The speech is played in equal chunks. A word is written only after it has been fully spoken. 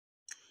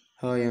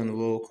Hi and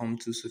welcome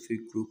to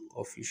Sofe Group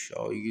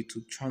official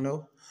YouTube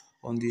channel.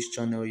 On this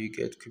channel, you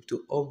get crypto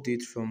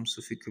updates from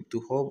Sofe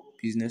Crypto Hub,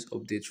 business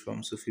updates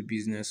from Sofe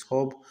Business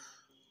Hub,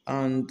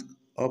 and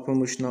our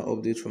promotional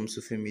updates from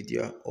Sofe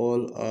Media.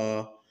 All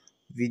our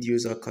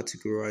videos are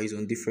categorized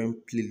on different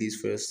playlists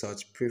for your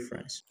search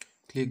preference.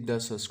 Click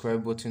that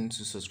subscribe button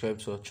to subscribe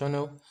to our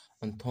channel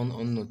and turn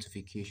on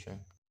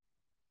notification.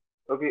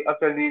 Okay,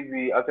 actually,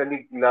 we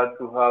actually glad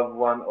to have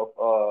one of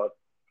our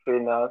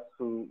trainers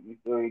who is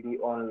already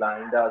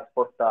online. That's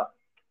Foster.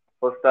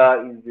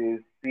 Foster is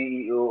the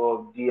CEO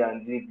of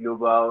G&G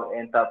Global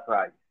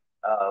Enterprise.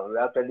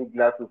 We're actually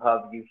glad to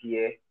have you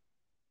here.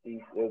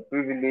 It's a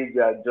privilege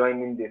you are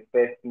joining the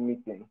first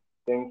meeting.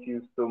 Thank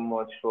you so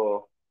much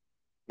for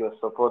your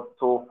support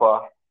so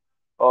far.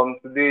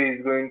 Today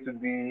is going to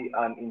be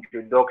an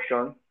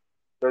introduction.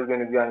 There's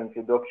going to be an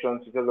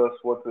introduction to tell us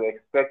what to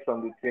expect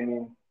from the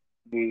training,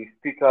 the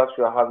speakers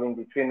we are having,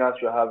 the trainers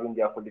we are having,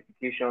 their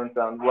qualifications,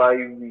 and why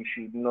we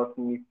should not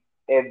miss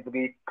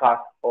every part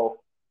of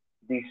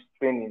this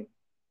training.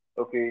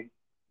 Okay,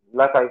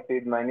 like I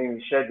said, my name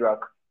is Shedrack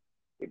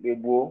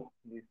Ebebo,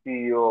 the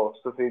CEO of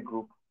Sofe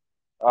Group,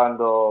 and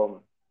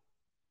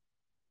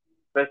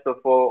first of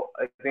all,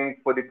 I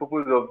think for the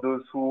purpose of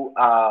those who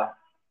are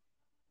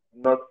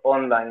not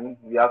online,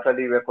 we are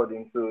actually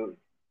recording. So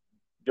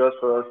just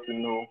for us to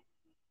know,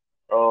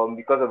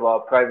 because of our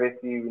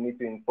privacy, we need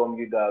to inform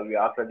you that we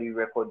are actually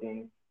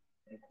recording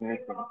this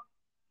meeting.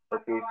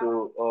 Okay,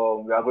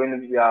 so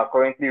we are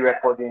currently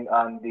recording,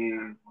 and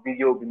the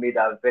video will be made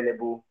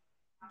available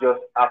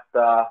just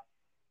after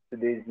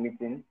today's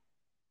meeting.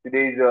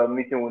 Today's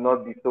meeting will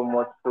not be so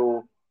much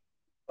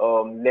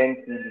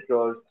lengthy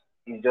because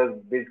it's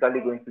just basically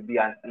going to be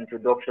an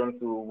introduction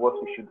to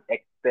what we should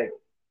expect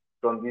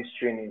from this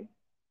training.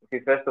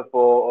 Okay, first of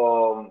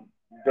all,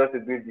 just a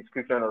brief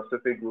description of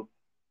Sofe Group.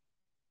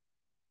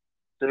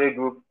 Sofe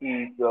Group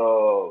is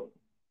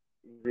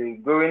a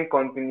growing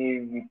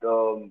company with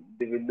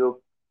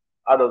developed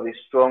out of a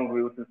strong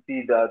will to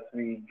see that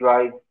we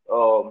drive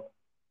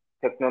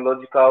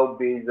technological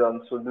based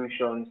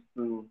solutions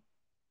to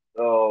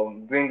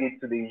bring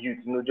it to the youth.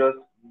 Just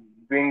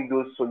bring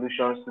those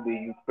solutions to the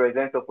youth,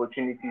 present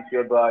opportunities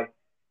whereby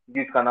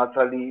youth can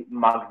actually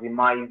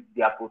maximize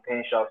their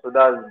potential. So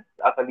that's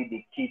actually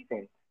the key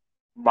thing,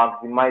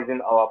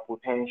 maximizing our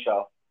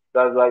potential.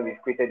 That's why we've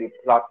created a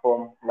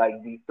platform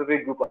like the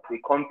Sofe Group as a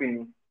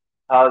company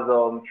has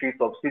three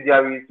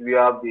subsidiaries. We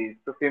have the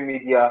Sofe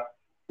Media,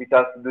 which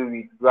has to do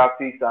with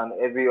graphics and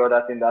every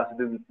other thing that has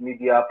to do with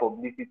media,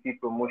 publicity,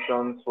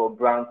 promotions for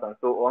brands, and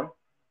so on.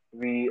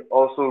 We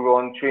also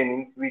run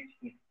trainings, which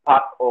is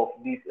part of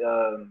this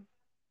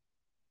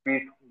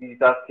free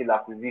digital skill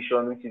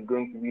acquisition, which is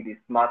going to be the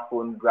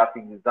smartphone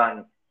graphic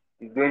design.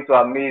 It's going to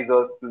amaze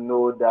us to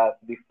know that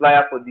the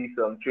flyer for this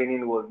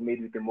training was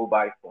made with a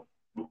mobile phone.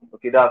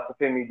 Okay, that's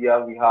social media.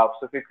 We have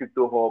Sofe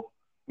Crypto Hub,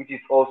 which is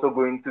also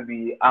going to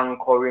be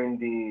anchoring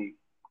the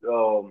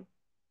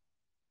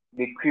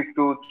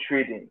crypto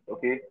trading.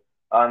 Okay,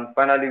 and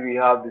finally we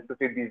have the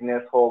Sofe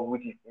Business Hub,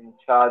 which is in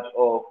charge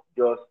of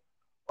just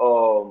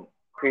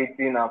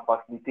creating and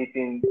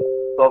facilitating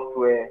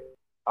software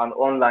and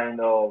online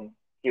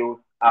skills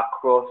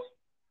across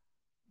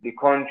the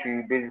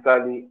country,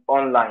 basically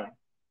online.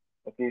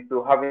 Okay,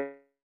 so having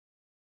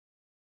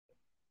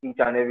each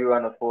and every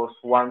one of us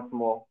once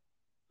more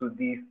to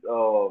this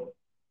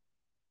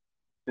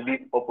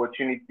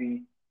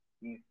opportunity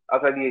is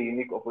actually a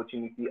unique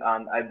opportunity,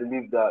 and I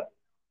believe that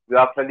we're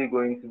actually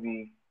going to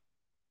be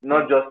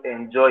not just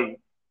enjoy it,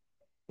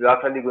 we're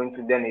actually going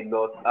to learn a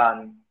lot.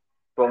 And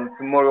from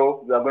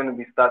tomorrow, we are going to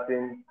be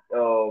starting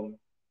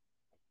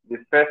the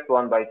first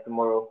one by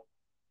tomorrow.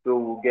 So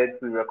we'll get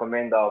to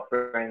recommend our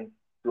friends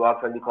to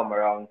actually come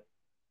around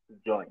to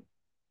join.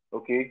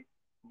 Okay,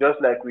 just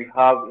like we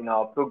have in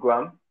our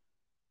program,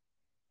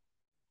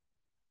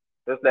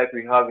 just like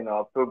we have in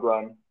our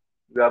program,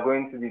 we are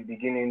going to be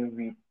beginning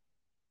with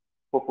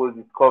purpose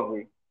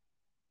discovery.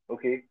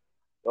 Okay.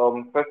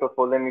 First of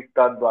all, let me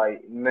start by,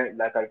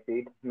 like I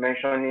said,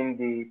 mentioning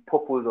the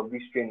purpose of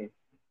this training.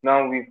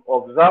 Now, we've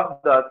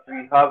observed that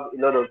we have a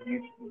lot of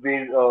youth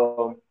based,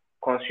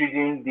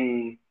 considering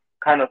the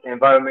kind of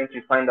environment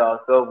we find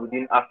ourselves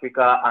within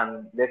Africa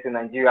and let's say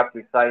Nigeria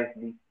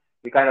precisely,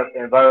 the kind of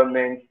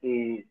environment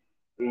a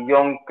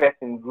young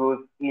person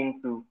grows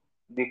into,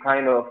 the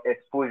kind of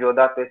exposure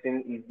that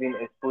person is being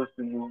exposed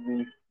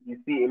to. You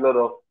see a lot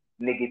of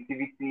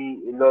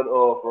negativity, a lot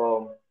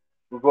of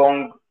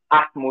wrong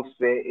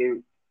atmosphere,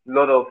 a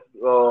lot of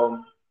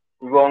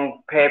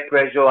wrong peer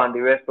pressure and the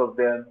rest of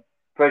them,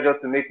 pressure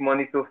to make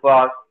money so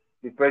fast,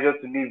 the pressure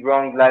to live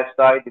wrong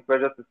lifestyle, the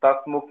pressure to start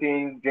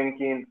smoking,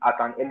 drinking at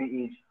an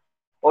early age.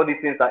 All these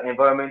things are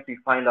environments we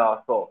find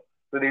ourselves.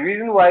 So the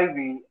reason why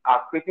we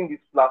are creating this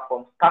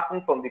platform,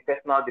 starting from the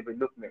personal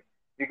development,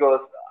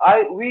 because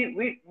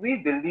we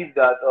believe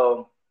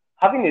that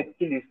having a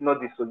skill is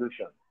not the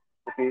solution.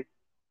 Okay,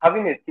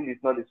 having a skill is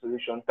not the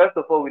solution. First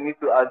of all, we need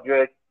to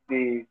address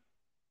the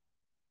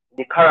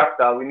the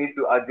character, we need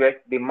to address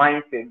the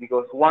mindset,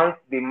 because once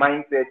the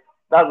mindset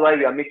That's why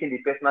we are making the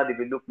personal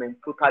development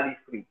totally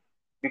free.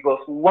 Because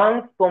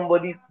once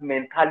somebody's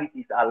mentality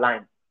is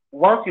aligned,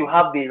 once you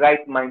have the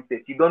right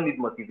mindset, you don't need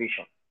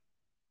motivation.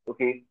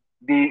 Okay.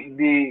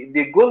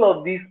 The goal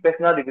of this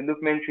personal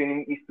development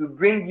training is to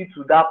bring you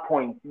to that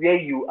point where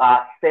you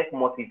are self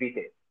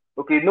motivated.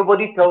 Okay,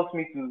 nobody tells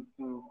me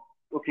to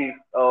okay,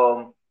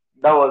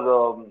 that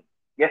was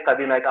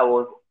yesterday night. I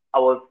was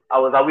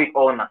awake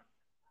all night.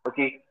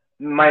 Okay,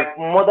 my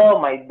mother or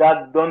my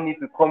dad don't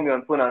need to call me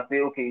on phone and say,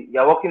 okay,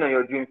 you're working on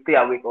your dream, stay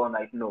awake all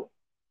night. No,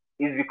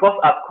 it's because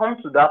I've come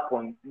to that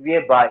point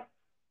whereby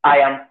I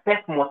am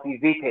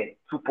self-motivated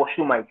to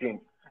pursue my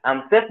dreams.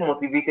 I'm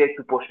self-motivated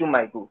to pursue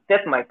my goals,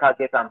 set my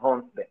targets and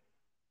hunt them.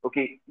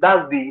 Okay,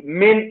 that's the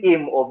main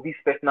aim of these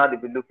personal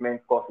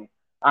development courses.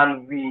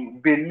 And we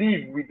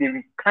believe with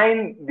the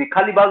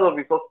calibers of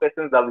resource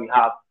persons that we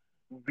have,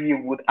 we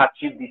would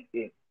achieve this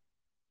aim.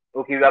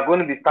 Okay, we are going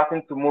to be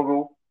starting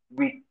tomorrow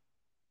with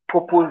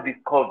purpose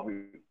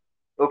discovery.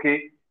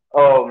 Okay,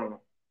 um,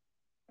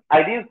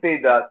 I did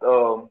say that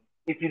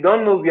if you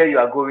don't know where you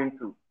are going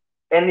to,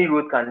 any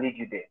road can lead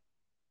you there.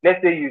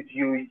 Let's say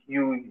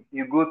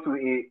you go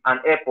to an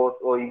airport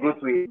or you go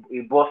to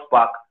a bus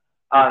park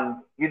and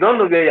you don't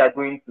know where you are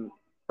going to.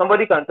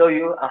 Somebody can tell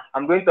you, "Ah,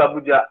 I'm going to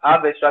Abuja, I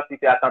have extra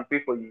ticket, I can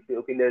pay for you." You say,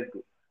 okay, let's go.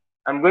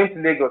 I'm going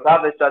to Lagos, I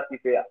have extra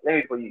ticket, let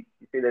me pay for you.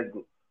 You say, let's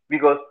go.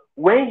 Because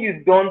when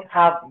you don't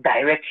have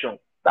direction,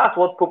 that's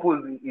what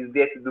purpose is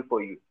there to do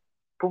for you.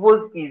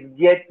 Purpose is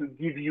there to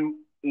give you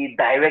a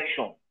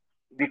direction.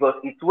 Because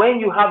it's when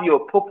you have your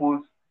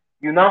purpose,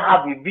 you now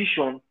have a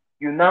vision,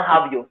 you now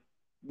have your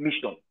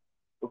mission.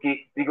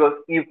 Okay, because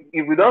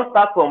if we don't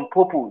start from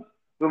purpose,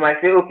 we might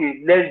say,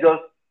 okay, let's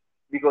just,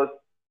 because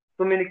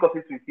so many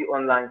courses we see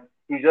online,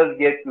 you just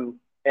get to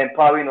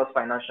empowering us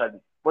financially.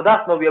 But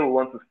that's not where we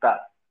want to start.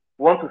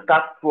 We want to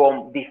start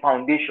from the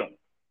foundation.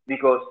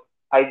 Because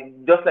I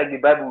just like the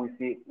Bible will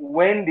say,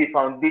 when the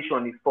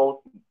foundation is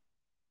faulty,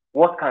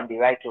 what can the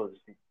righteous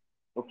do?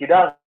 Okay,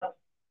 that's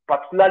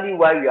particularly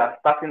why we are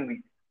starting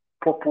with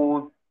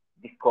purpose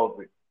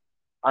discovery.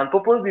 And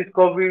purpose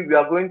discovery, we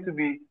are going to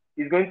be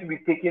is going to be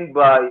taken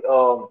by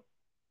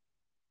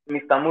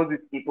Mr. Moses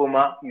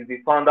Ipoma. He's the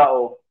founder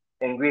of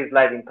Engrace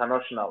Life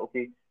International.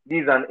 Okay,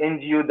 this is an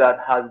NGO that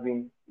has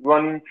been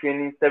running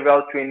training,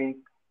 several trainings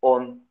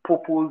on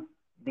purpose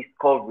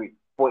discovery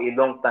for a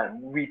long time,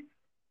 with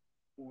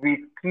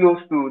close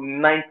to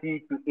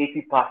 90 to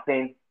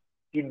 80%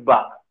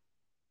 feedback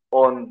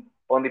on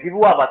the people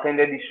who have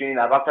attended this training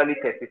have actually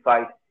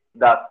testified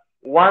that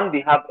one,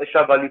 they have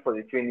extra value for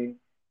the training.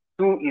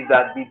 Two is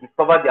that they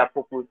discover their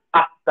purpose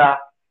after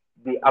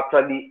they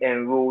actually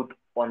enrolled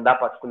on that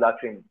particular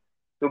training.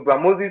 So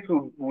Bramosis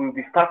will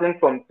be starting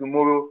from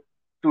tomorrow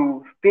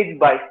to stage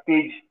by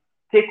stage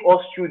take us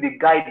through the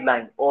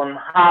guidelines on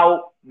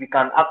how we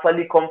can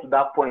actually come to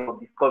that point of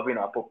discovering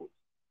our purpose.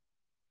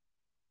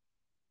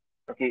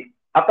 Okay,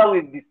 after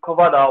we've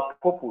discovered our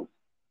purpose,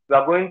 we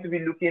are going to be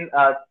looking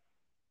at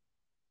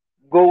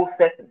goal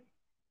setting.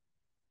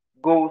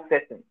 Goal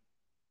setting.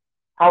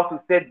 How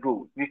to set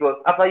goals, because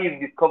after you've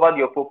discovered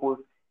your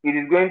purpose, it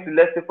is going to,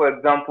 let's say for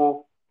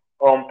example,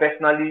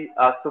 personally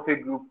as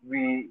Sofe Group,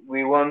 we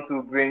want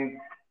to bring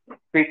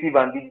creative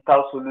and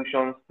digital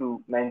solutions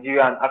to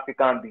Nigeria and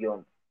Africa and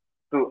beyond.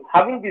 So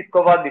having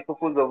discovered the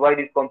purpose of why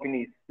this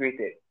company is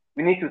created,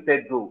 we need to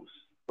set goals.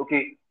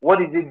 Okay,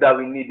 what is it that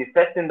we need? The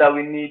first thing that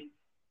we need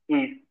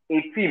is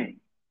a team.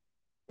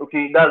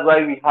 Okay, that's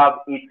why we have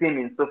a team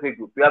in Sofe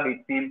Group. We have a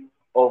team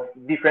of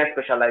different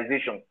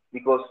specializations,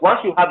 because once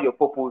you have your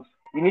purpose,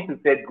 you need to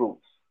set goals.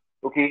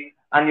 Okay,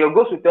 and your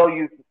goals will tell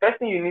you the first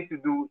thing you need to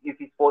do, if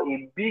it's for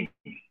a big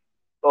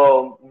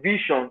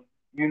vision,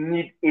 you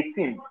need a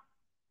team.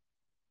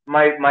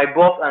 My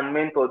boss and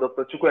mentor,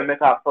 Dr.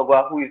 Chukwuemeka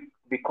Asogwa, who is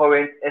the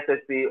current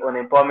SSA on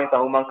empowerment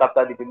and human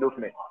capital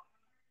development,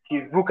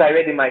 his book I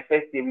read in my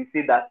first year, we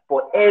say that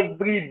for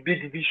every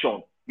big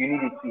vision, you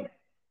need a team.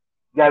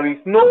 There is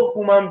no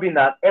human being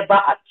that ever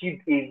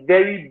achieved a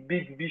very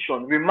big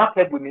vision,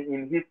 remarkable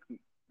in history,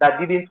 that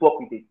didn't work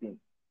with a team.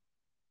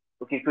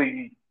 Okay, so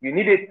you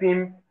need a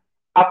team.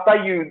 After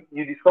you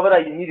discover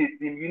that you need a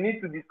team, you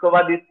need to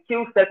discover the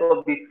skill set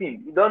of the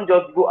team. You don't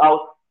just go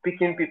out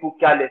picking people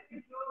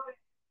carelessly.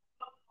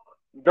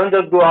 You don't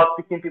just go out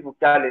picking people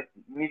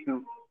carelessly. You need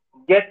to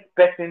get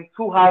persons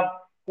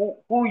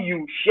who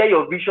you share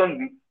your vision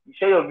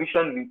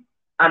with,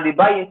 and they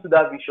buy into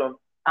that vision,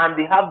 and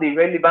they have the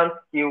relevant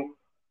skill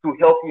to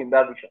help you in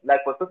that vision.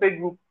 Like for Sofe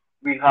Group,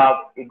 we have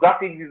a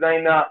graphic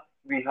designer,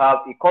 we have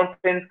a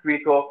content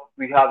creator,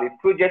 we have a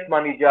project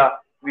manager,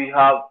 we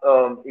have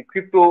a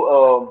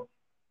crypto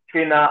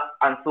trainer,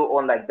 and so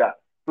on like that.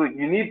 So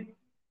you need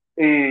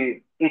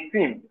a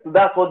team. So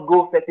that's what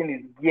goal setting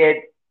is geared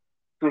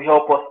to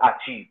help us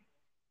achieve.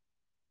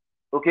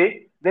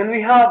 Okay, then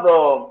we have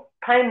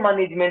time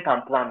management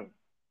and planning.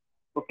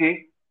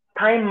 Okay,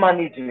 time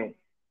management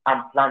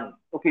and planning.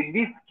 Okay,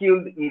 this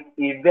skill is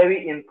a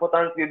very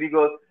important skill,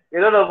 because a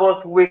lot of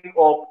us wake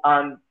up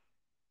and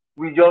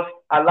we just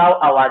allow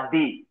our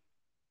day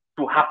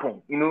to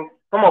happen.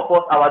 Some of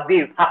us, our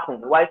days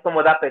happen while some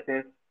other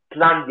persons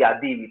plan their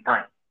day with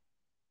time.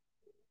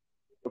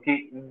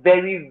 Okay,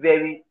 very,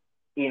 very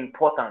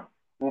important.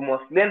 We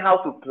must learn how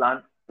to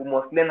plan. We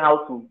must learn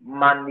how to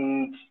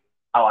manage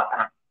our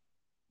time.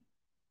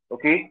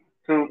 Okay,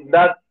 so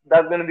that's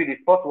going to be the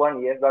fourth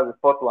one. Yes, that's the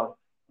fourth one.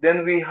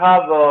 Then we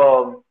have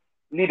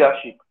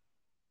leadership.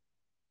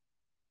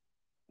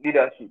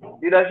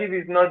 Leadership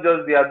is not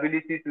just the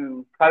ability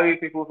to carry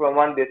people from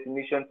one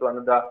destination to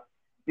another.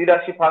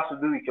 Leadership has to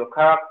do with your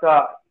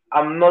character.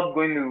 I'm not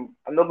going to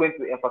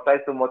emphasize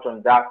so much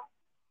on that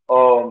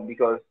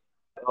because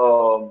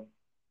um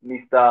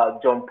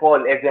Mr. John Paul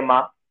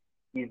Ezema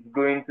is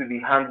going to be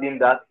handling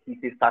that. He's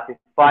a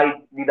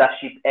certified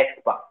leadership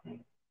expert.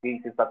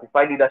 He's a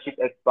certified leadership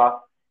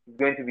expert. He's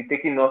going to be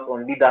taking us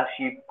on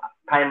leadership,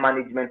 time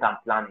management, and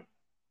planning.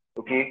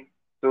 Okay,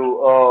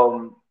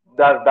 so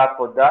that's that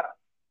for that.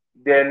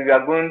 Then we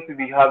are going to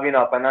be having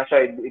our financial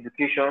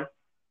education.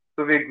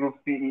 Soviet Group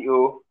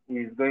CEO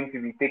is going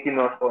to be taking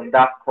us on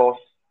that course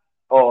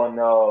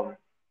on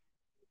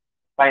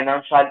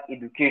financial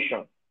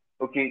education.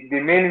 Okay, the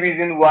main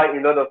reason why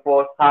a lot of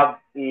us have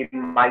a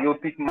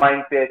myopic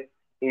mindset,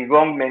 a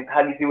wrong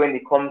mentality when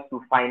it comes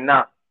to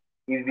finance,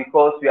 is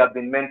because we have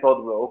been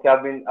mentored well. Okay,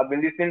 I've been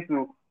listening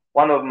to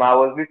I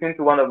was listening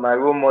to one of my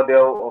role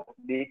model of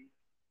this.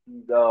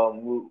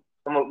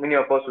 Many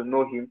of us will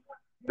know him.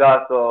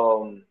 That's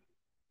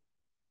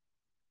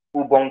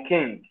Ubon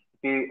King,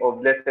 okay,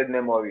 of blessed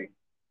memory.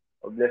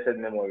 He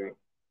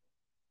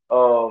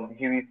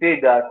will say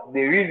that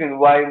the reason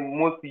why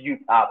most youth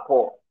are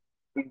poor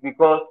is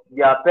because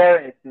their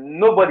parents,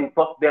 nobody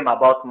taught them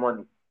about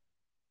money.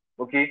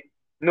 Okay,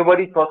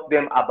 nobody taught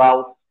them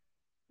about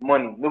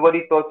money.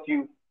 Nobody taught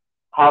you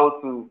how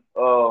to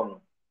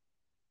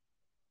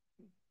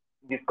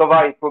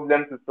discover a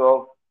problem to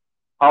solve,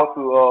 how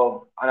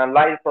to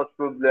analyze such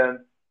problems,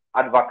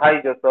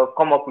 advertise yourself,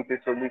 come up with a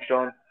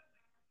solution,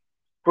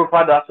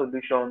 profile that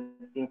solution,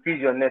 increase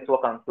your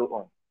network, and so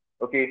on.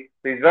 Okay,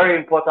 so it's very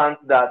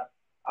important that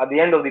at the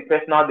end of the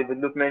personal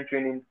development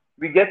training,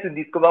 we get to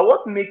discover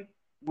what makes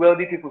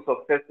wealthy people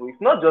successful.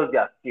 It's not just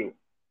their skill.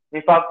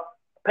 In fact,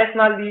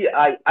 personally,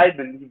 I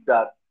believe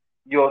that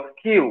your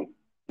skill,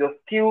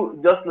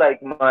 just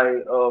like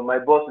my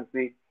boss would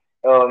say,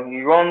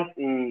 he runs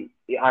an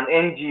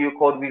NGO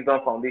called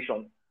Wisdom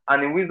Foundation,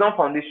 and in Wisdom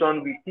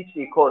Foundation, we teach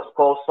a course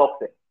called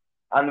Success,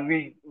 and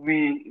we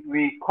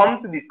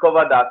come to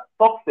discover that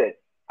success,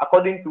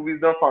 according to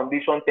Wisdom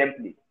Foundation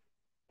template,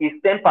 is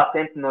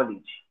 10%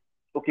 knowledge.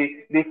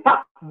 Okay, the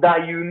fact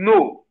that you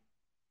know,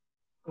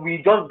 we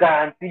just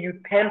guarantee you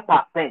 10%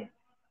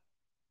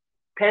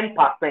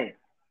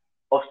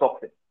 of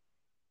success.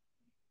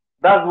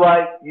 That's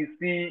why you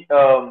see,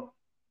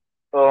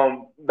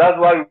 that's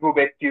why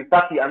Robert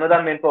Kiyosaki,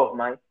 another mentor of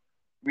mine,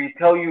 we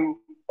tell you,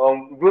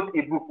 wrote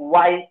a book,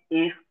 Why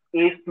A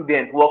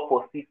Students Work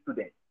for C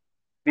Students.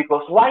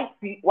 Because why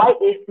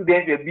A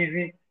students were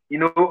busy,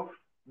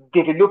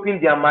 developing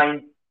their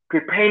mind,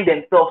 preparing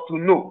themselves to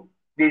know.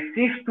 The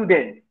C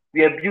students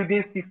were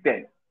building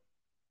systems.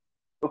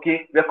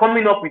 Okay, we're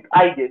coming up with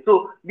ideas.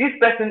 So this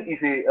person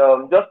is a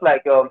just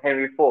like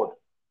Henry Ford,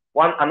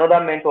 one another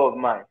mentor of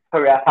mine.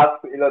 Sorry, I have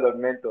a lot of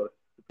mentors.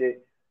 Okay,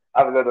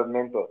 I have a lot of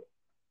mentors.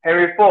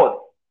 Henry Ford,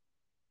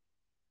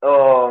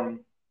 um,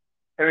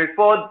 Henry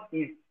Ford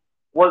is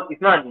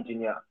not an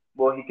engineer,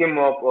 but he came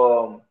up.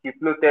 He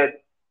floated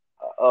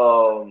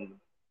um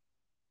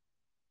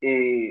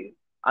a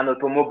an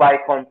automobile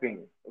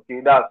company.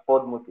 Okay, that's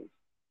Ford Motors.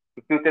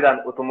 He created an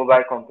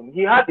automobile company.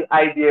 He had the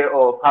idea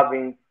of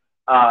having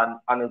an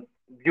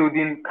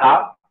building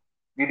cars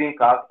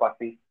per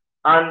se,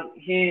 and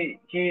he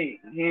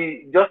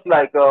just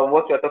like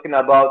what you're talking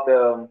about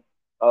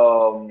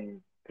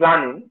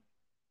planning.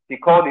 He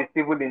called a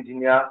civil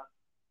engineer.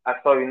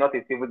 Sorry, not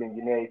a civil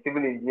engineer. A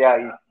civil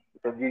engineer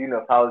is a building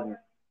of houses.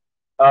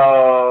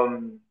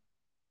 Um,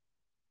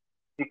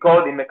 he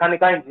called a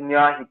mechanical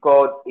engineer. He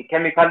called a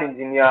chemical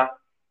engineer.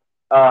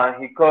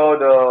 He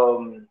called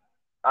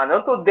and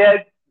also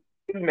there's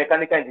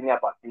mechanical engineer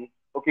party.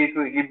 Okay,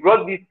 so he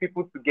brought these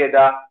people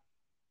together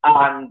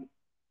and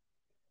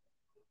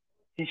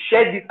he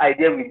shared this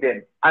idea with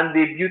them and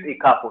they built a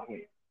car for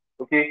him.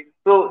 Okay,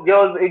 so there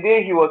was a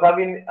day he was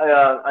having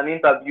an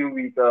interview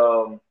with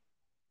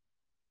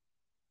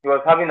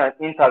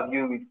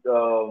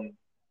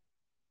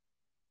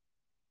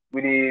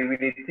with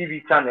a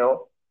TV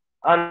channel,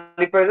 and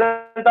the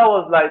presenter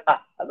was like,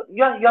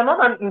 you're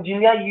not an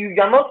engineer,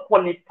 you're not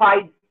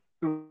qualified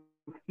to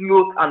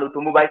float an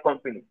automobile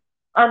company.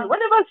 And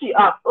whenever she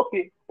asked,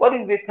 okay, what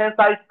is the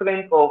tensile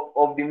strength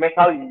of the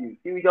metal you use,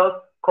 he will just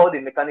call the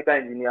mechanical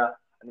engineer,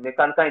 and the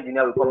mechanical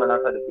engineer will come and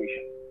answer the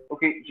question.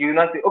 Okay, he will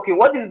not say, okay,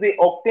 what is the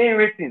octane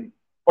rating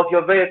of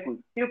your vehicle?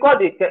 He will call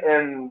the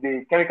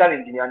chemical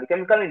engineer, and the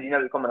chemical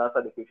engineer will come and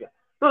answer the question.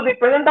 So the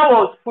presenter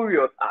was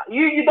furious.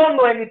 You don't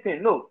know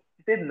anything. No.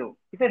 He said no.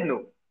 He said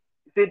no.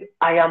 He said,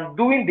 I am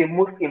doing the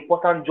most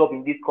important job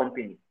in this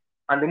company.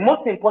 And the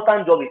most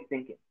important job is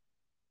thinking.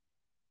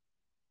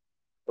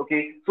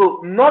 Okay,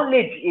 so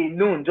knowledge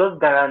alone just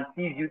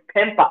guarantees you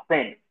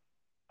 10%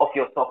 of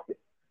your success.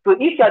 So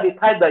if you are the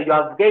type that you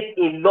have read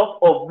a lot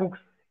of books,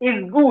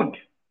 it's good.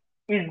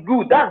 It's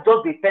good. That's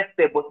just the first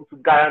step, but it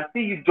will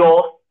guarantee you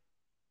just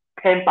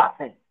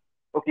 10%.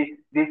 Okay.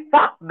 The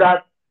fact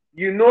that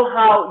you know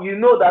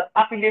that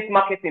affiliate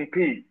marketing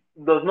pays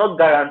does not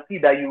guarantee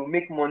that you will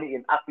make money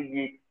in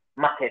affiliate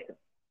marketing.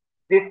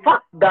 The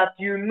fact that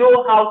you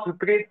know how to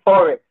trade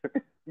forex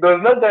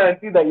does not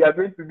guarantee that you are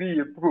going to be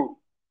a pro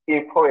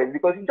in forex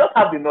because you just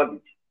have the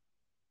knowledge.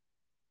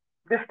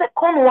 The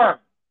second one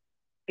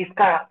is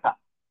character.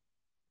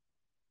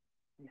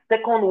 The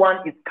second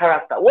one is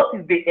character. What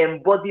is the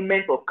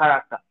embodiment of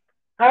character?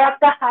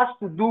 Character has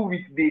to do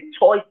with the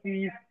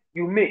choices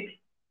you make.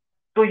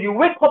 So you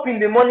wake up in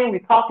the morning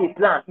without a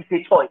plan, it's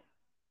a choice.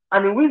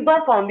 And in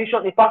Wisdom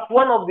Foundation, in fact,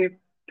 one of the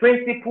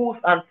principles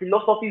and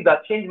philosophies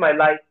that changed my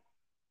life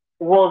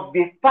was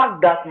the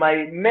fact that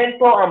my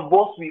mentor and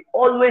boss will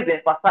always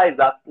emphasize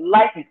that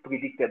life is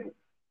predictable.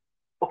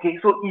 Okay,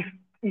 so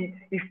if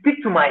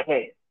speak to my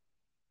head,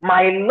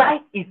 my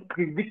life is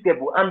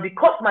predictable, and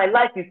because my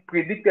life is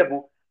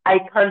predictable, I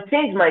can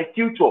change my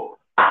future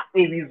as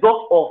a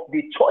result of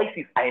the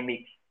choices I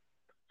make.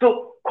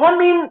 So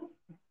coming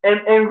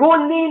and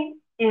enrolling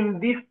in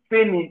this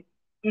training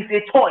is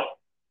a choice.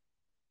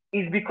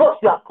 It's because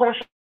you are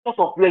conscious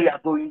of where you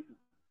are going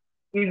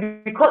to.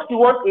 It's because you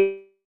want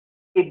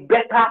a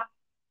better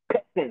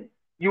person.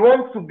 You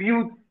want to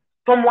build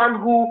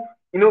someone who,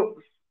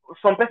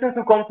 some persons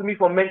who come to me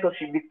for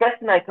mentorship, the first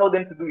thing I tell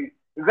them to do is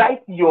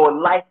write your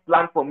life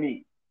plan for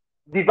me.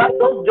 Divide,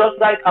 don't just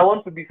write, I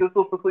want to be so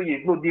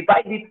years. No,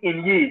 divide it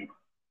in years.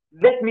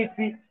 Let me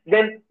see.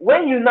 Then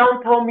when you now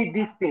tell me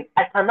these things,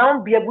 I can now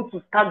be able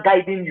to start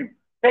guiding you.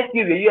 First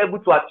year, were you able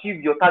to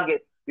achieve your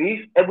target? Were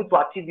you able to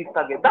achieve this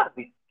target? That's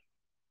it.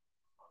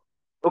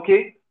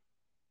 Okay?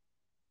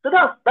 So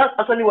that's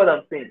actually what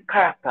I'm saying.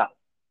 Character.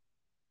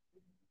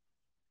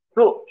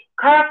 So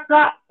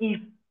character is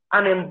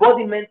an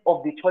embodiment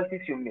of the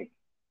choices you make.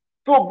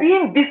 So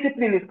being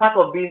disciplined is part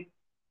of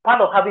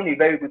having a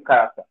very good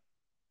character.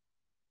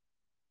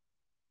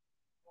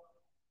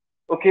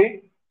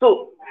 Okay?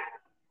 So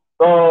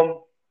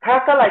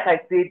character, like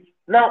I said,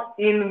 now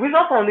in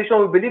Wisdom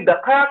Foundation, we believe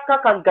that character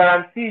can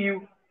guarantee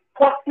you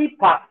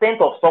 40%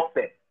 of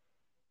success.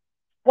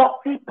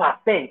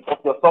 40% of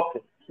your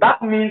success.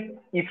 That means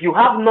if you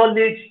have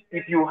knowledge,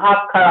 if you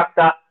have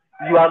character,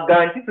 you are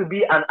guaranteed to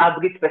be an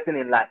average person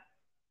in life.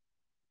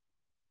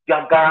 You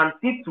are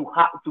guaranteed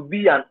to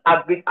be an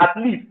average. At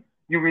least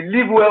you will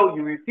live well,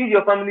 you will feed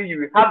your family,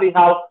 you will have a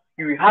house,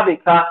 you will have a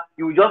car,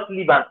 you will just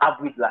live an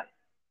average life.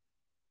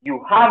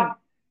 You have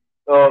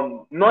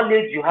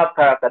knowledge, you have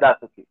character,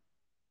 that's okay.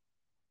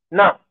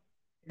 Now,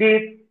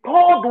 the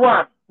third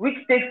one, which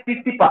takes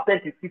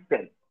 50%, is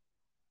system.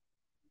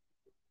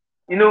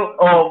 You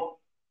know,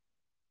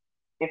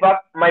 in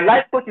fact, my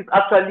life coach is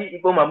actually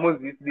Iboma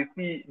Moses,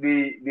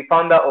 the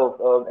founder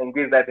of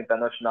Engage Life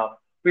International,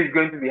 who is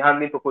going to be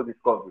handling purpose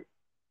discovery.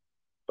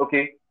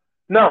 Okay.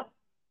 Now,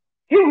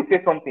 he will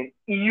say something.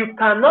 You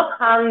cannot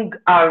hang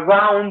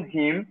around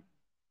him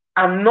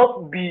and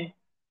not be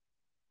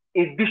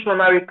a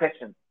visionary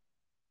person,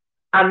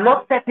 and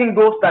not setting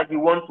goals that you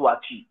want to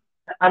achieve,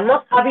 and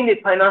not having a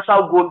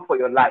financial goal for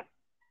your life.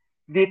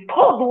 The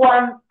third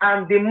one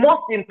and the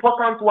most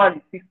important one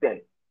is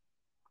system.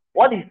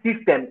 What is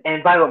system?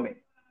 Environment.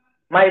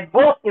 My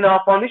boss in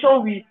our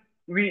foundation,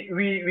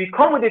 we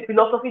come with a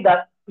philosophy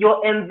that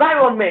your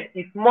environment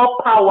is more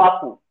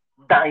powerful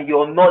than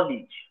your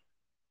knowledge.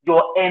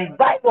 Your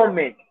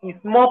environment is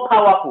more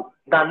powerful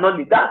than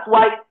knowledge. That's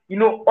why,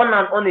 on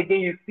and on again,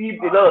 you see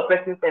a lot of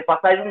persons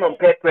emphasizing on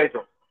peer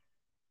pressure,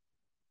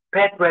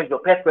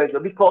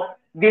 because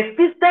the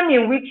system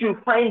in which you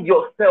find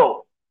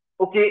yourself,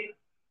 okay,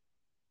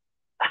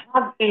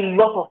 have a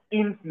lot of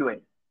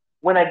influence.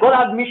 When I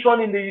got admission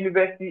in the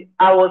university,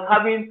 I was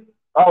having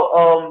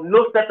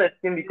low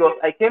self-esteem because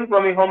I came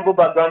from a humble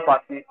background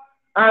party,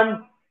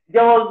 and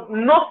there was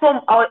not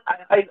some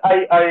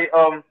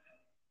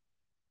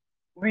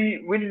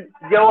we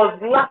there was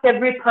lack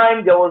every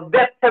time, there was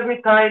debt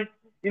every time.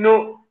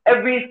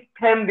 Every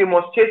time they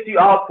must chase you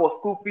out for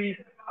school fees,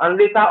 and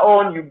later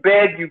on you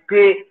beg, you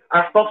pay,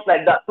 and stuff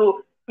like that.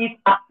 So it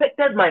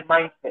affected my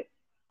mindset.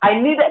 I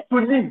needed to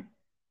leave.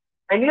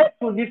 I needed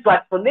to leave to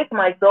isolate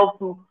myself,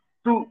 to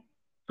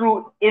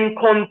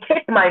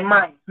inculcate my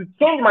mind, to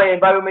change my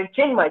environment,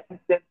 change my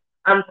system,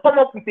 and come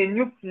up with a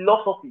new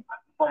philosophy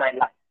for my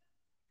life.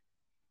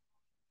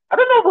 I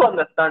don't know if you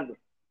understand it.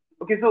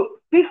 Okay, so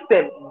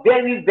system,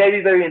 very,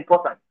 very, very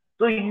important.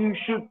 So you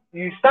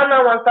stand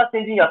now and start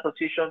changing your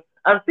association.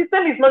 And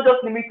system is not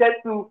just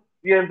limited to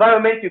your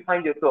environment you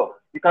find yourself.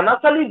 You can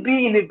actually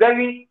be in a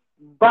very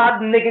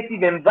bad,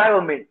 negative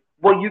environment,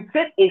 but you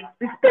set a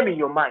system in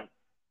your mind.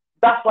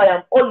 That's why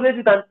I'm always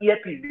with an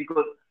earpiece,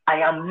 because I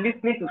am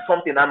listening to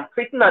something. I'm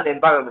creating an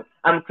environment.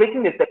 I'm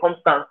creating a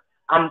circumstance.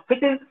 I'm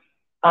creating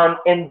an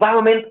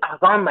environment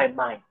around my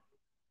mind.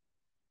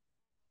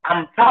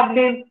 I'm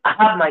traveling. I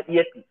have my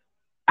earpiece.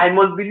 I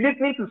must be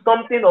listening to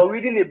something or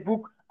reading a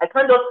book I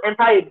can't just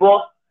enter a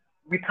bus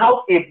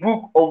without a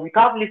book or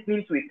without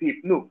listening to a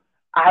tape. No,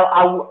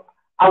 I will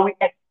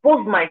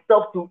expose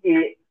myself to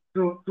a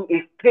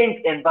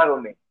strange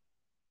environment.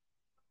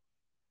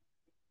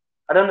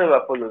 I don't know if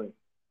you're following.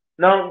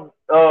 Now,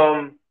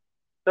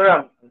 sorry,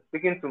 I'm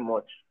speaking too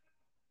much.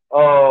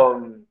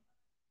 Um,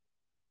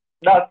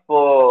 that's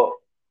for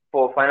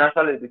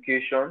financial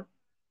education,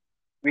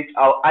 which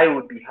I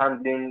would be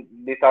handling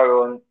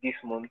later on this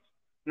month.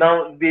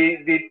 Now, the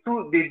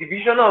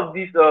division of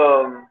this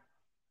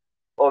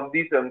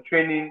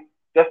training,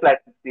 just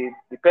like you said,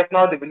 the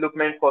personal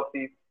development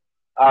courses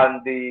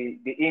and the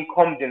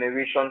income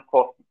generation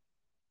courses.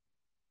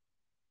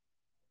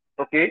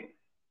 Okay,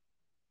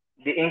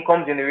 the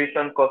income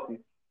generation courses.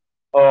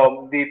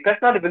 The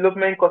personal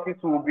development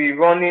courses will be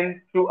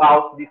running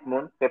throughout this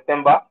month,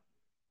 September.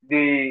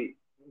 The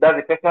That's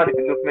the personal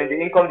development. The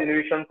income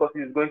generation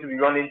courses is going to be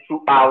running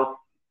throughout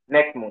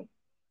next month.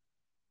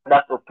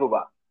 That's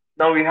October.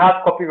 Now we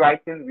have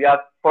copywriting, we have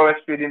forex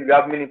trading, we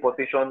have mini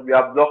importation, we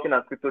have blockchain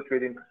and crypto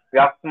trading, we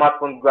have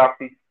smartphone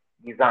graphics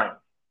design.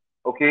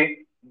 Okay,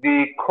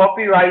 the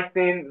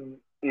copywriting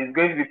is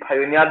going to be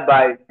pioneered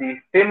by the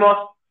famous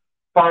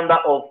founder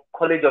of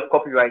College of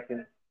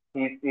Copywriting.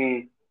 He's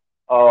a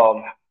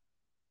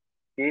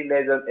he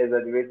doesn't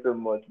exaggerate so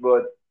much,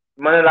 but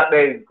Manuel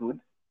Lappe is good.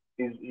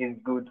 He's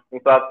good. In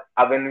fact,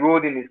 I've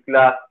enrolled in his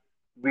class.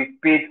 We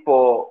paid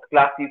for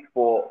classes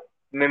for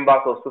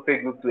members of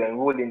Sofe group to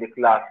enroll in the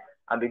class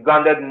and be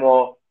grounded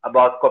more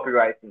about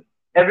copywriting.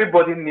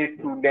 Everybody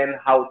needs to learn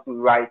how to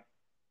write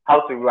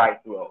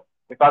well.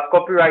 In fact,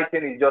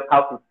 copywriting is just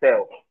how to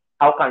sell.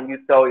 How can you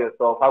sell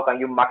yourself? How can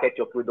you market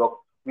your product?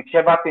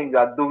 Whichever thing you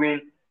are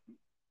doing,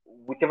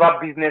 whichever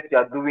business you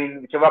are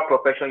doing, whichever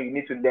profession, you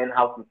need to learn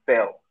how to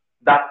sell.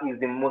 That is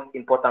the most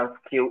important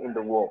skill in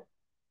the world.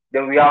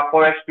 Then we have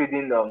forex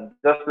trading,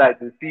 just like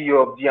the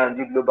CEO of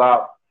G&G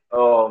Global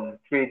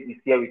Trade is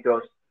here with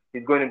us.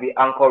 He's going to be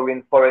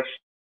anchoring forex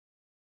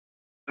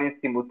trading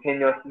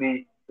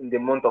simultaneously in the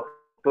month of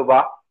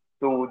October.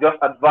 So we just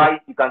advise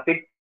you can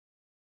take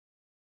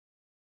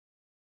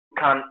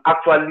can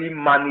actually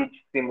manage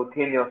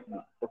simultaneously.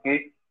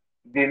 Okay,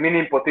 the mini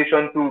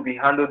importation tool will be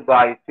handled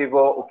by Favor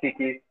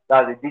Okeke,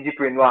 that's a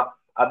digipreneur.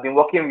 I've been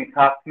working with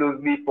her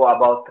closely for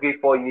about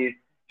 3-4 years.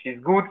 She's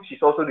good.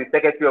 She's also the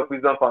secretary of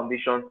Wisdom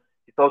Foundation.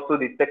 She's also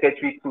the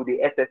secretary to the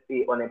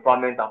SSA on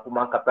Empowerment and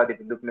Human Capital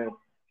Development.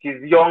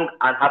 She's young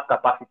and has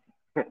capacity.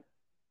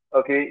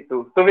 Okay,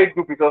 so Soviet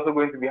Group is also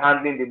going to be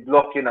handling the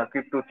blockchain and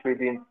crypto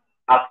trading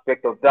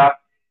aspect of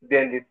that.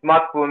 Then the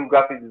smartphone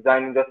graphic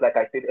design, just like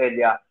I said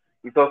earlier,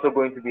 is also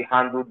going to be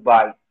handled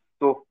by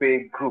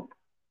Sofe Group.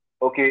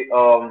 Okay,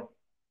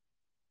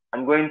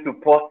 I'm going to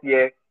pause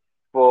here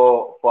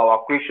for our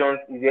questions.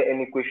 Is there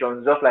any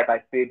questions? Just like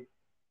I said,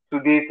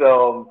 today's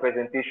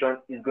presentation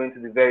is going to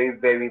be very,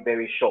 very,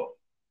 very short.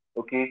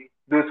 Okay,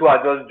 those who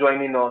are just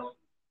joining us,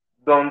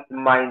 don't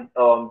mind.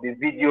 The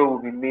video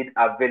will be made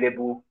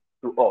available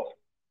to us.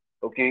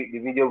 Okay, the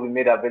video will be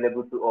made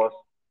available to us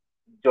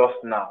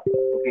just now.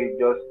 Okay,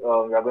 just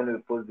we are going to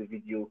post the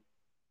video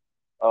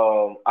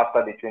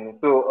after the training.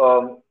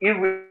 So if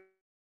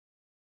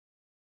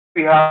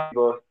we have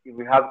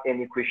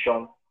any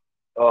question,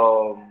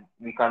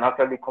 we can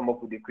actually come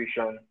up with the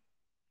question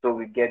so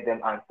we get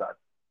them answered.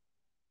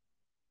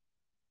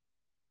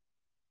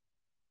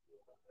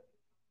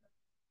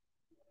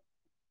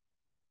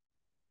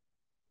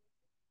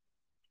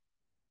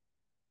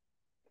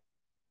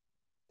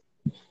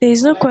 There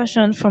is no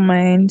question from my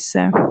end,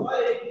 sir.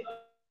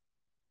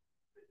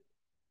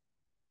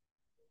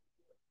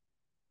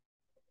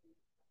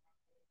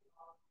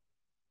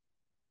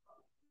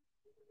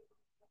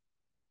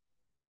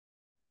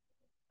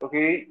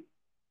 Okay,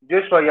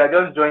 Joshua, you are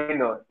just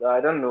joining us. I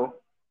don't know.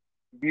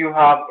 Do you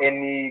have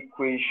any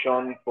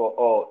question for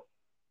us?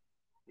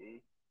 Okay. I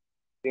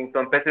think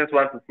some persons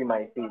want to see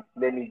my face.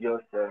 Let me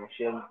just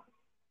share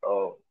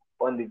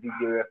on the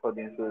video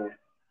recording so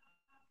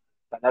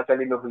I can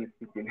actually know who is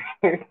speaking.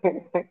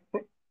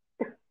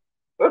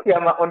 Okay,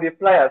 I'm on the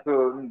flyer,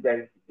 so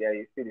there is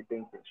still the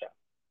same thing. Sha.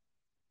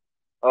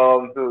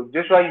 So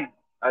Joshua,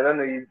 I don't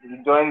know, you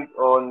joined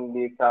on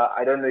later.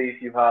 I don't know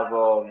if you have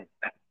a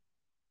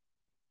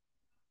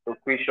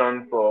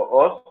question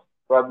for us.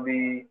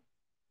 Probably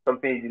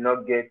something you did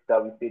not get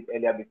that we said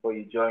earlier before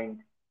you joined.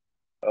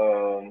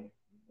 Um,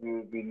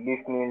 we'll be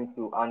listening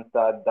to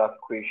answer that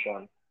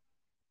question.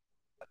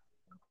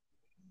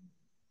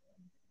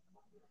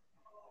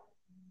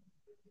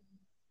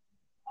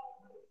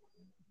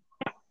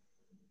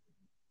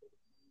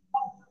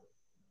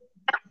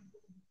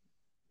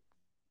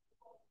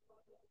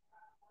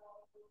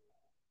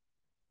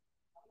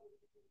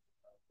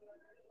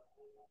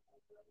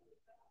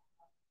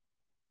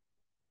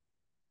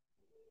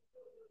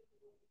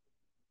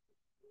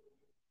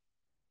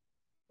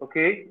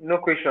 Okay, no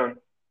question.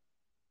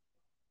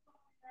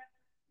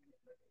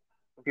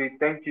 Okay,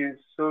 thank you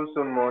so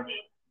much.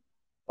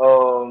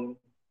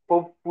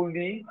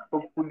 Hopefully,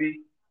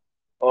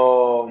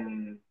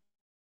 um,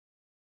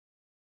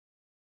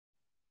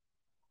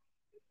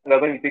 We are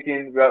going to be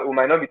taking, we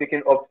might not be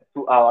taking up to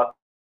 2 hours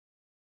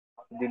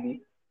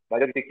daily, might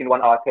just be taking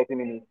 1 hour, 30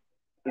 minutes.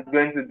 It's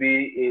going to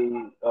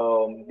be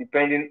a,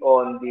 depending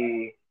on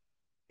the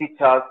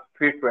teacher's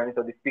preference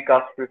or the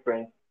speaker's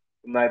preference.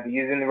 We might be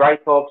using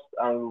write-ups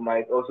and we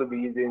might also be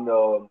using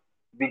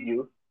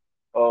video.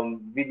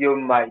 Video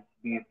might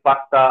be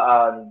faster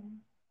and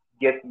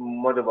get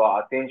much of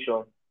our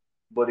attention,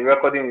 but the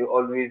recording will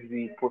always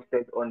be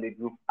posted on the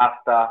group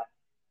after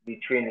the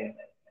training.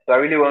 So I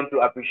really want to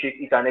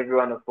appreciate each and every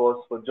one of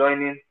us for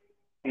joining.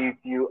 If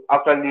you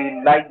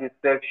actually like this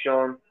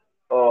section,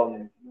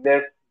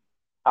 let's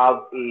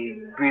have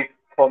a brief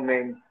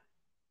comment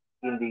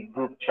in the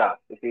group chat.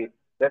 Okay,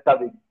 let's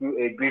have a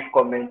brief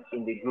comment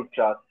in the group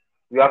chat.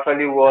 We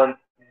actually want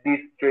this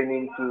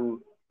training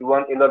to, we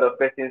want a lot of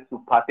persons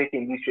to partake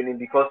in this training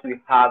because we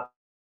have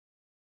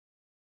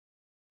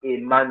a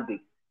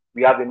mandate.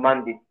 We have a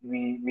mandate.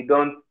 We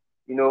don't,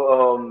 you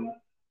know,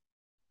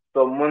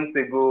 some months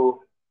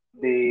ago,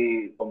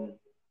 the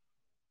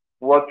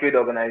World Trade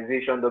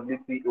Organization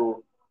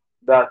 (WTO),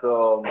 that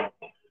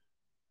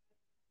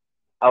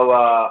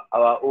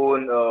our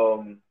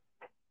own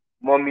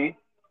mommy,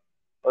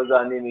 what's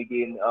her name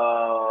again?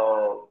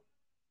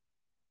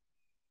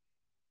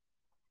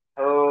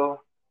 Oh,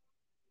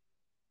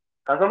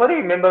 can somebody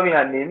remember me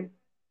her name?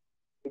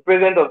 The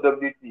president of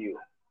WTO.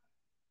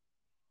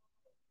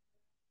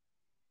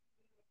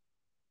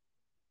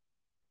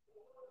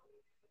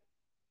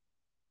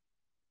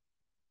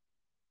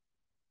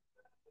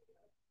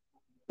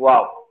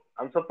 Wow,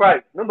 I'm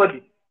surprised.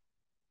 Nobody.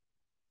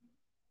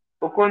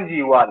 Okonji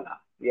Iweala.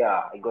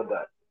 Yeah, I got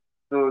that.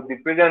 So the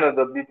president of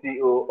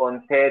WTO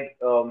on TED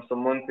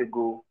some months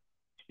ago,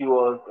 she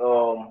was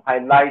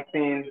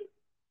highlighting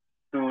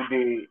to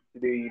the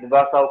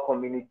universal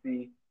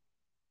community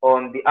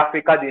on the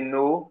Africa they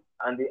know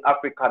and the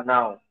Africa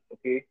now.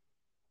 Okay,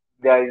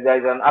 there is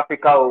an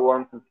Africa we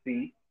want to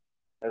see.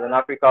 There's an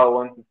Africa I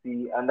want to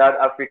see, and that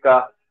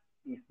Africa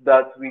is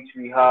that which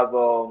we have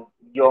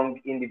young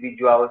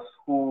individuals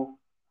who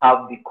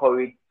have the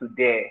courage to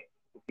dare.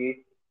 Okay,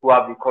 who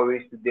have the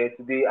courage to dare.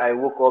 Today I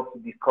woke up to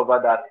discover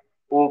that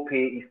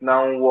OPay is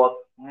now worth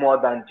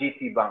more than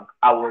GT Bank.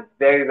 I was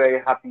very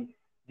very happy.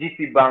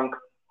 GT Bank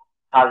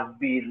has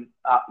been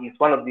is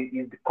one of the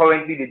is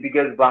currently the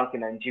biggest bank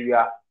in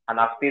Nigeria and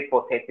has stayed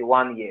for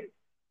 31 years.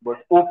 But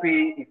OP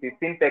is a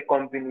fintech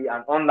company,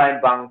 an online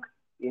bank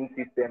in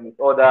system with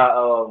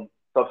other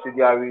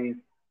subsidiaries,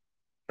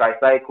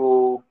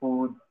 Tricycle,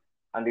 Food,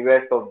 and the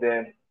rest of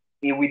them.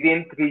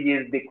 Within 3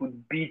 years, they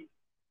could beat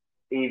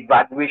a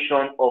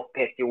valuation of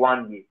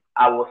 31 years.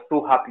 I was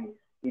so happy.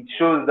 It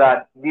shows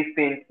that this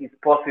thing is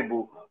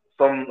possible.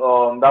 Some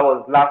that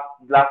was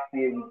last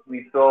year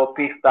we saw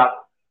Paystack.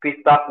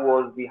 Paystack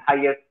was the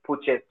highest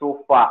purchase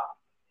so far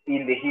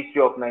in the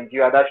history of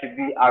Nigeria. That should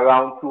be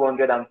around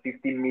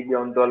 $250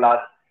 million.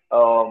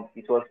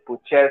 It was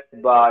purchased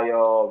by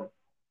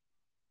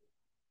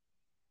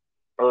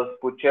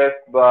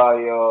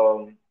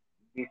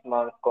this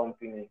man's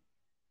company.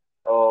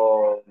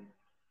 Um,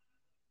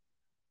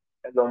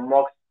 Elon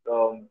Musk's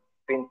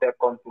fintech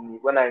company.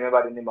 When I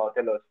remember the name, I'll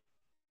tell us.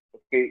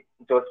 Okay,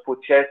 it was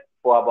purchased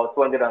for about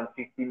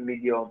 250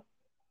 million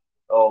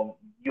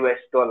US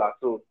dollar.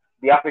 So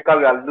the Africa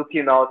we are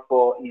looking out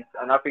for is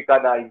an Africa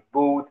that is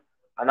bold,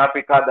 an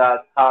Africa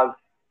that has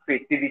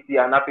creativity,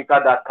 an Africa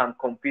that can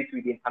compete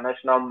with the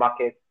international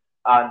market.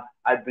 And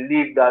I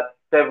believe that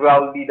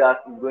several leaders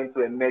is going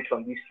to emerge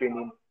from this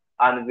training,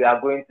 and we are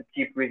going to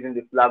keep raising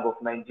the flag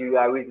of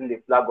Nigeria, raising the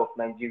flag of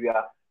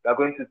Nigeria. We are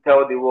going to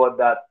tell the world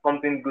that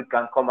something good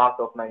can come out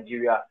of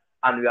Nigeria,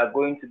 and we are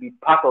going to be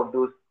part of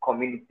those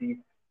communities.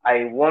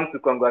 I want to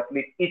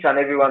congratulate each and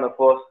every one of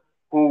us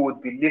who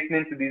would be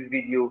listening to this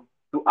video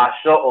to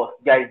assure us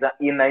there is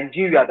a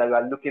Nigeria that we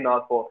are looking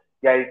out for.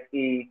 There is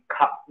a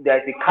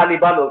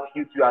caliber of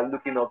youth we are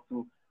looking up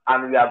to,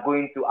 and we are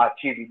going to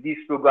achieve it. This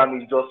program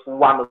is just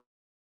one of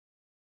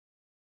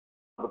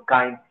the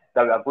kind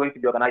that we are going to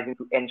be organizing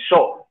to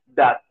ensure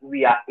that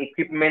we are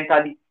equipped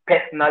mentally,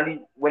 personally,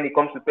 when it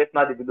comes to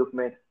personal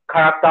development,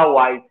 character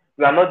wise.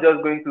 We are not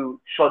just going to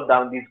shut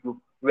down this group,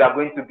 we are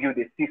going to build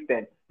a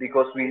system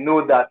because we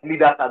know that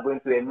leaders are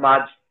going to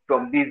emerge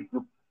from this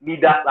group.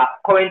 Leaders are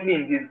currently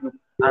in this group,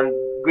 and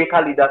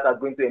greater leaders are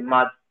going to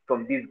emerge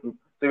from this group.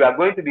 So we are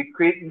going to be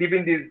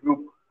leaving this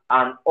group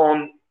and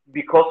on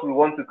because we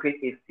want to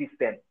create a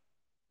system,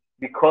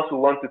 because we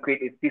want to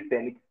create a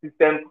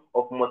system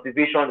of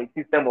motivation, a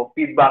system of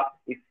feedback,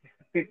 a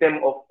system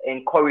of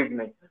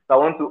encouragement. So I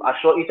want to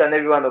assure each and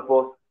every one of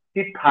us,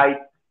 sit tight.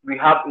 We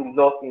have a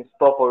lot in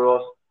store for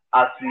us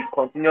as we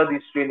continue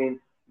this training.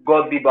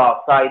 God be by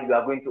our side. We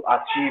are going to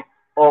achieve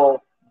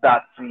all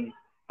that we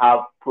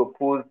have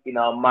proposed in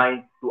our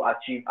mind to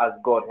achieve as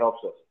God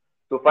helps us.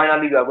 So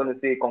finally, we are going to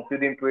say a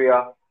concluding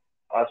prayer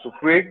as we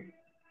pray.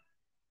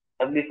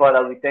 Heavenly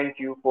Father, we thank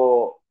you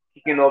for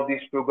kicking off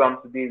this program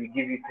today. We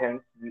give you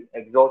thanks. We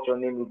exalt your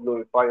name. We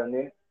glorify your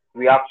name.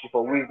 We ask you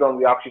for wisdom.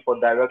 We ask you for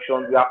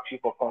direction. We ask you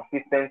for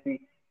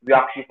consistency. We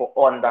ask you for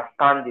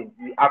understanding.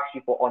 We ask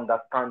you for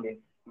understanding.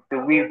 The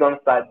wisdom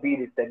side be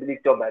the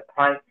stability of my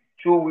time.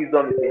 True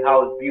wisdom is a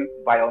house built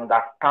by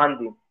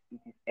understanding. It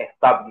is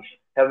established.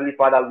 Heavenly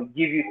Father, we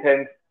give you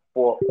thanks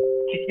for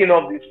kicking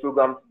off this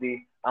program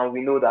today, and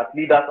we know that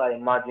leaders are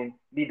emerging,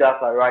 leaders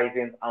are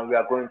rising, and we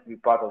are going to be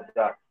part of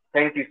that.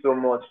 Thank you so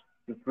much.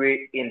 We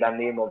pray in the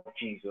name of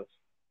Jesus.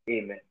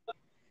 Amen.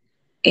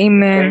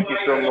 Amen. Thank you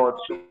so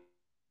much.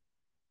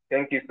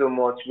 Thank you so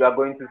much. We are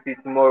going to see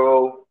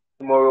tomorrow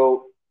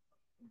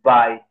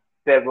by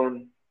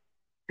 7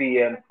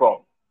 p.m.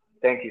 prompt.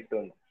 Thank you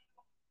so much.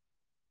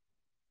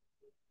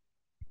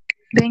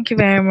 Thank you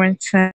very much, sir.